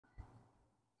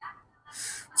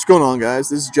What's going on, guys?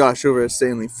 This is Josh over at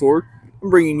Stanley Ford.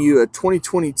 I'm bringing you a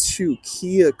 2022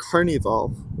 Kia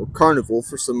Carnival, or Carnival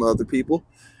for some other people.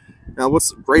 Now,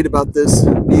 what's great about this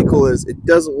vehicle is it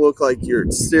doesn't look like your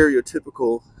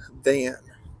stereotypical van.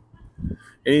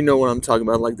 And you know what I'm talking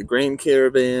about, like the Grand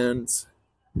Caravans,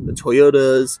 the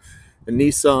Toyotas, the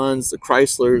Nissans, the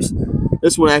Chryslers.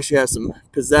 This one actually has some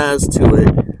pizzazz to it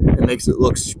and makes it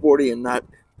look sporty and not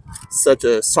such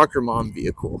a soccer mom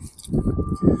vehicle.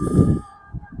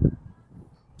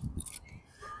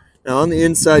 Now on the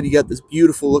inside, you got this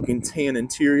beautiful looking tan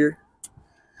interior.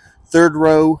 Third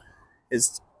row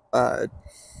is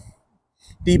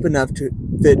deep enough to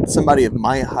fit somebody of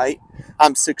my height.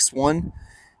 I'm 6'1",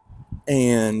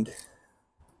 and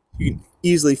you can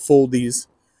easily fold these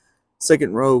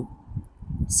second row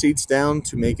seats down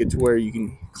to make it to where you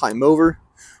can climb over,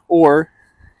 or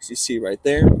as you see right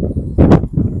there,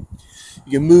 you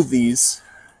can move these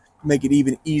to make it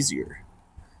even easier.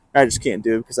 I just can't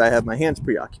do it because I have my hands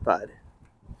preoccupied.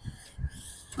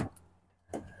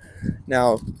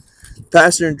 Now,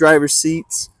 passenger and driver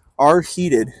seats are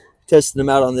heated. Tested them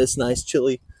out on this nice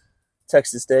chilly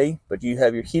Texas day, but you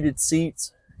have your heated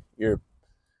seats, your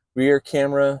rear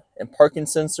camera and parking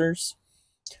sensors,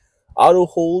 auto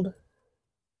hold,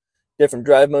 different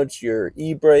drive modes, your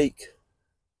e-brake.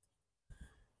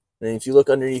 And if you look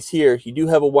underneath here, you do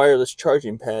have a wireless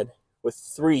charging pad with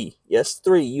three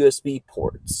USB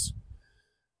ports.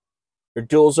 Your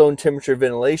dual zone temperature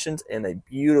ventilations and a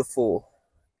beautiful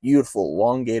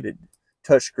elongated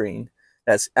touchscreen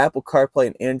that's Apple CarPlay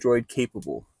and Android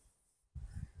capable.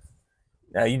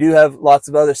 Now you do have lots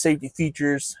of other safety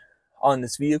features on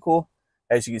this vehicle.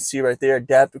 As you can see right there,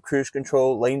 adaptive cruise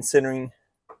control, lane centering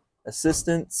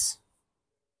assistance,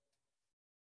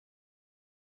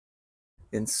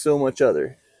 and so much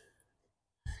other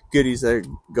goodies that are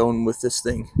going with this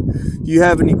thing. If you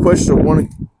have any questions or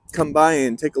want to come by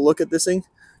and take a look at this thing,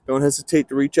 don't hesitate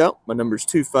to reach out. My number is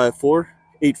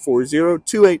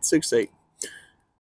 254-840-2868.